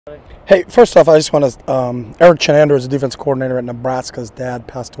Hey, first off, I just want to, Eric Chenander is a defensive coordinator at Nebraska. His dad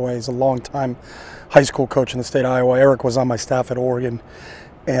passed away. He's a longtime high school coach in the state of Iowa. Eric was on my staff at Oregon,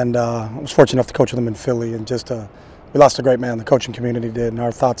 and I was fortunate enough to coach with him in Philly. And we lost a great man, the coaching community did, and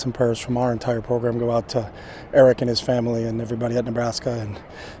our thoughts and prayers from our entire program go out to Eric and his family and everybody at Nebraska. And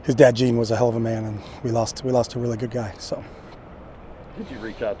his dad, Gene, was a hell of a man, and we lost a really good guy. So. Did you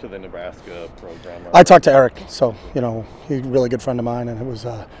reach out to the Nebraska program? I talked to Eric, so, he's a really good friend of mine, and it was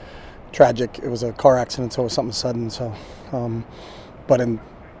tragic. It was a car accident, so it was something sudden. So, but in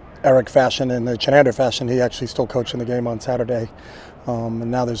Eric fashion and the Chenander fashion, he actually still coaching the game on Saturday. And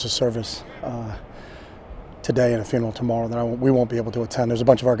now there's a service today and a funeral tomorrow that we won't be able to attend. There's a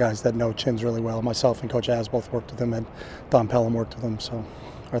bunch of our guys that know Chins really well. Myself and Coach Az both worked with him, and Don Pelham worked with him. So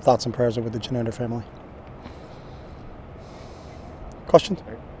our thoughts and prayers are with the Chenander family. Questions?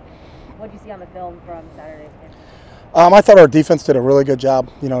 What did you see on the film from Saturday's game? I thought our defense did a really good job.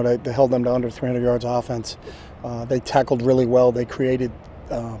 They held them to under 300 yards of offense. They tackled really well. They created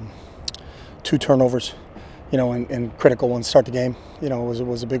 2 turnovers, and critical ones start the game. It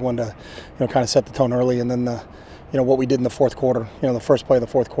was a big one to, kind of set the tone early. And then what we did in the fourth quarter. The first play of the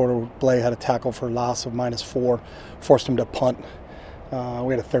fourth quarter, Blay had a tackle for loss of -4, forced him to punt.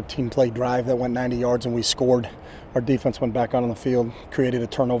 We had a 13-play drive that went 90 yards, and we scored. Our defense went back out on the field, created a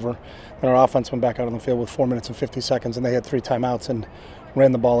turnover, and our offense went back out on the field with 4 minutes and 50 seconds, and they had 3 timeouts and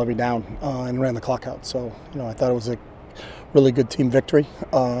ran the ball every down and ran the clock out. So, I thought it was a really good team victory,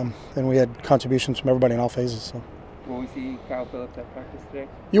 and we had contributions from everybody in all phases. So. Will we see Kyle Phillips at practice today?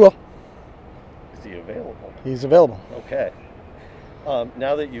 You will. Is he available? He's available. Okay.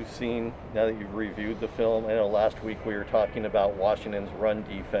 Now that you've reviewed the film, I know last week we were talking about Washington's run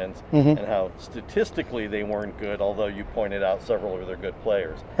defense and how statistically they weren't good, although you pointed out several of their good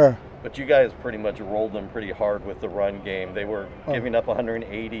players. Sure. But you guys pretty much rolled them pretty hard with the run game. They were giving up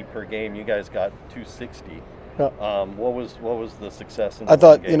 180 per game. You guys got 260. Yeah. What was the success in the I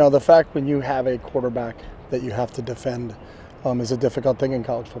thought, game? the fact when you have a quarterback that you have to defend is a difficult thing in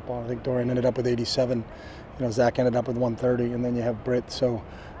college football. I think Dorian ended up with 87. Zach ended up with 130, and then you have Britt. So,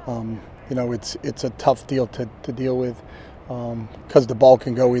 it's a tough deal to deal with because the ball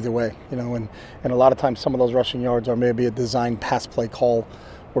can go either way. And a lot of times some of those rushing yards are maybe a designed pass play call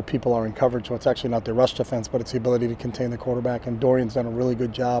where people are in coverage. So it's actually not the rush defense, but it's the ability to contain the quarterback. And Dorian's done a really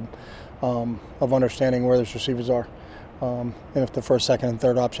good job of understanding where those receivers are, and if the first, second, and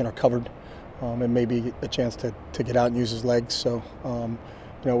third option are covered, it may be a chance to get out and use his legs. So.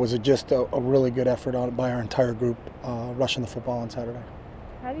 It was just a really good effort by our entire group rushing the football on Saturday.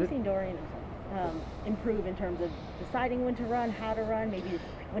 How have you seen Dorian improve in terms of deciding when to run, how to run, maybe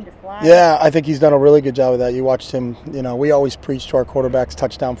when to slide? Yeah, I think he's done a really good job of that. You watched him, we always preach to our quarterbacks,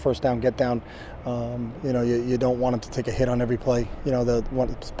 touchdown, first down, get down. You don't want him to take a hit on every play.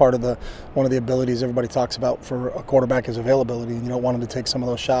 It's part of one of the abilities everybody talks about for a quarterback is availability, and you don't want him to take some of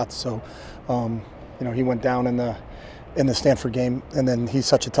those shots. So, he went down in the Stanford game, and then he's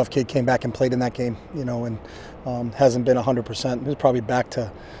such a tough kid, came back and played in that game, and hasn't been 100%. He's probably back to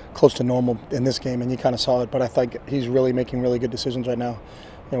close to normal in this game, and you kind of saw it, but I think he's really making really good decisions right now.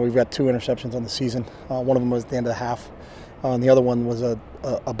 We've got 2 interceptions on the season. One of them was at the end of the half, and the other one was a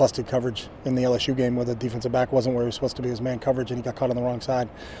busted coverage in the LSU game where the defensive back wasn't where he was supposed to be, his man coverage, and he got caught on the wrong side.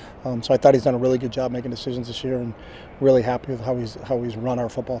 So I thought he's done a really good job making decisions this year, and really happy with how he's run our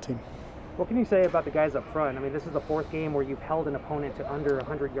football team. What can you say about the guys up front? I mean, this is the 4th game where you've held an opponent to under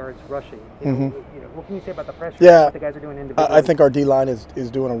 100 yards rushing. What can you say about the pressure? Yeah, what the guys are doing individually? I think our D-line is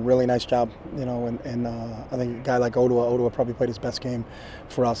doing a really nice job. And I think a guy like Odua probably played his best game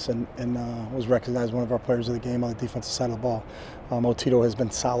for us and was recognized one of our players of the game on the defensive side of the ball. Otito has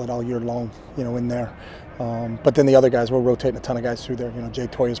been solid all year long, in there. But then the other guys, we're rotating a ton of guys through there. Jay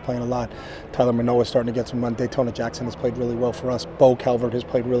Toya's playing a lot. Tyler Manoa is starting to get some run. Daytona Jackson has played really well for us. Bo Calvert has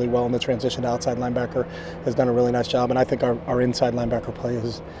played really well in the transition to outside linebacker, has done a really nice job. And I think our inside linebacker play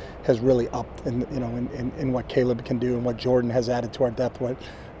has really upped in what Caleb can do and what Jordan has added to our depth, what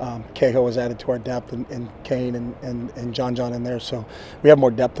Cahill has added to our depth, and Kane and John in there. So we have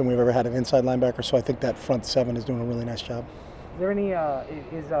more depth than we've ever had an inside linebacker. So I think that front 7 is doing a really nice job. Is there any,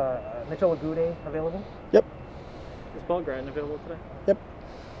 is Mitchell Agude available? Yep. Is Paul Grattan available today? Yep.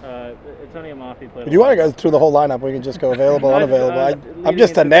 Tony Amafi played. If you want to go through the whole lineup, we can just go available, unavailable. I'm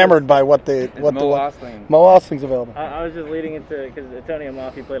just enamored by what Mo Osling's available. I was just leading into because Tony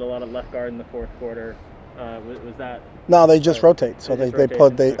Amafi played a lot of left guard in the fourth quarter. Was that? No, they just rotate. So they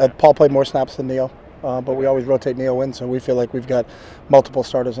okay. Paul played more snaps than Neo. But we always rotate Neo in, so we feel like we've got multiple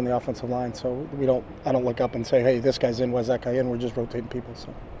starters in the offensive line. So I don't look up and say, hey, this guy's in, why's that guy in? We're just rotating people.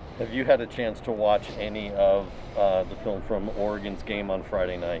 So. Have you had a chance to watch any of the film from Oregon's game on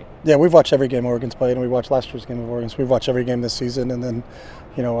Friday night? Yeah, we've watched every game Oregon's played, and we watched last year's game of Oregon's. We've watched every game this season, and then,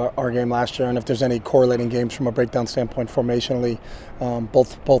 our game last year. And if there's any correlating games from a breakdown standpoint, formationally,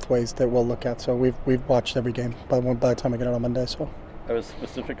 both ways that we'll look at. So we've watched every game by the time I get out on Monday. So. I was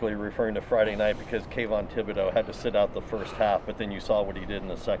specifically referring to Friday night because Kayvon Thibodeau had to sit out the first half, but then you saw what he did in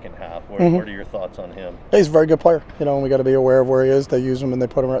the second half. What are your thoughts on him? He's a very good player, and we got to be aware of where he is. They use him and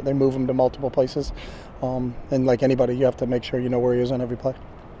they move him to multiple places. And like anybody, you have to make sure you know where he is on every play.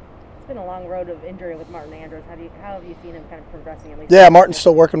 It's been a long road of injury with Martin Andrews. How have you seen him kind of progressing at least? Yeah, Martin's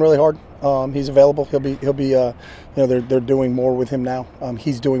still working really hard. He's available. He'll be. They're doing more with him now.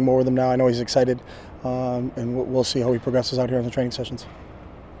 He's doing more with them now. I know he's excited, and we'll see how he progresses out here in the training sessions.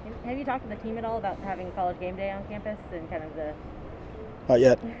 Have you talked to the team at all about having college game day on campus and kind of the? Not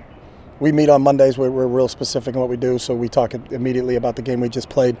yet. We meet on Mondays. We're real specific in what we do, so we talk immediately about the game we just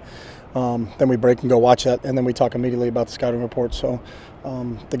played. Then we break and go watch that, and then we talk immediately about the scouting report. So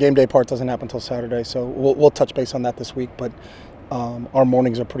the game day part doesn't happen until Saturday, so we'll touch base on that this week. But our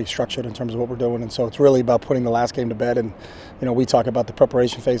mornings are pretty structured in terms of what we're doing, and so it's really about putting the last game to bed. And we talk about the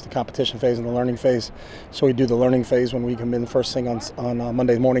preparation phase, the competition phase, and the learning phase. So we do the learning phase when we come in the first thing on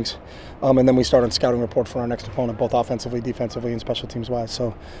Monday mornings, and then we start on scouting report for our next opponent, both offensively, defensively, and special teams wise.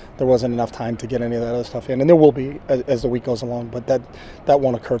 So there wasn't enough time to get any of that other stuff in, and there will be as the week goes along, but that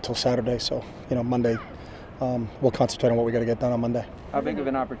won't occur till Saturday. So Monday. We'll concentrate on what we got to get done on Monday. How big of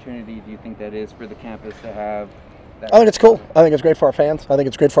an opportunity do you think that is for the campus to have? I think it's cool. I think it's great for our fans. I think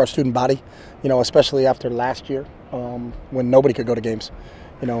it's great for our student body, especially after last year when nobody could go to games.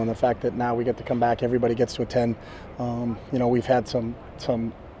 And the fact that now we get to come back, everybody gets to attend. We've had some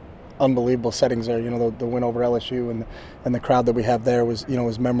unbelievable settings there. The win over LSU and the crowd that we have there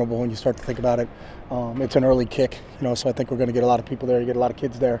was memorable when you start to think about it. It's an early kick, so I think we're going to get a lot of people there. You get a lot of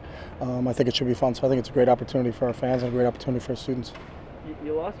kids there. I think it should be fun. So I think it's a great opportunity for our fans and a great opportunity for our students.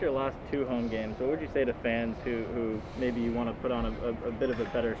 You lost your last 2 home games. What would you say to fans who maybe you want to put on a bit of a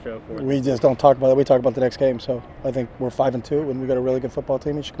better show for? We just don't talk about it. We talk about the next game. So I think we're 5-2, and we got a really good football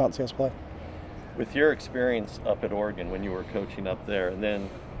team. You should come out and see us play. With your experience up at Oregon when you were coaching up there, and then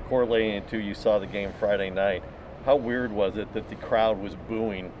correlating it to you saw the game Friday night, how weird was it that the crowd was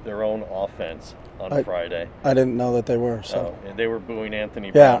booing their own offense on Friday? I didn't know that they were. So and they were booing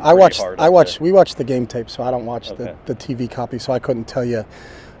Anthony Brown. Yeah, we watched the game tape, so I don't watch Okay. the TV copy, so I couldn't tell you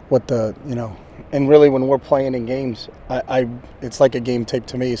what And really, when we're playing in games, it's like a game tape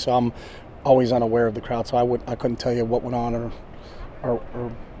to me, so I'm always unaware of the crowd, so I couldn't tell you what went on or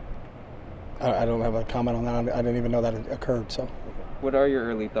I don't have a comment on that. I didn't even know that it occurred. So. What are your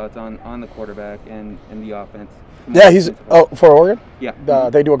early thoughts on the quarterback and the offense? Yeah, for Oregon. Yeah,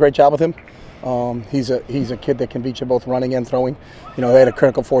 they do a great job with him. He's a kid that can beat you both running and throwing. They had a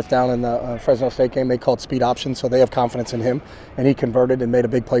critical 4th down in the Fresno State game. They called speed option, so they have confidence in him, and he converted and made a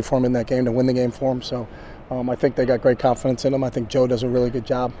big play for him in that game to win the game for him. So I think they got great confidence in him. I think Joe does a really good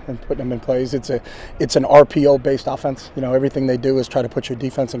job in putting him in plays. It's an RPO based offense. Everything they do is try to put your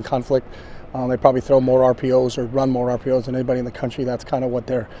defense in conflict. They probably throw more RPOs or run more RPOs than anybody in the country. That's kind of what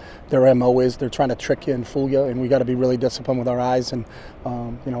their MO is. They're trying to trick you and fool you, and we got to be really disciplined with our eyes. And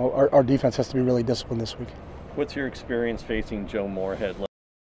our defense has to be really disciplined this week. What's your experience facing Joe Moorhead?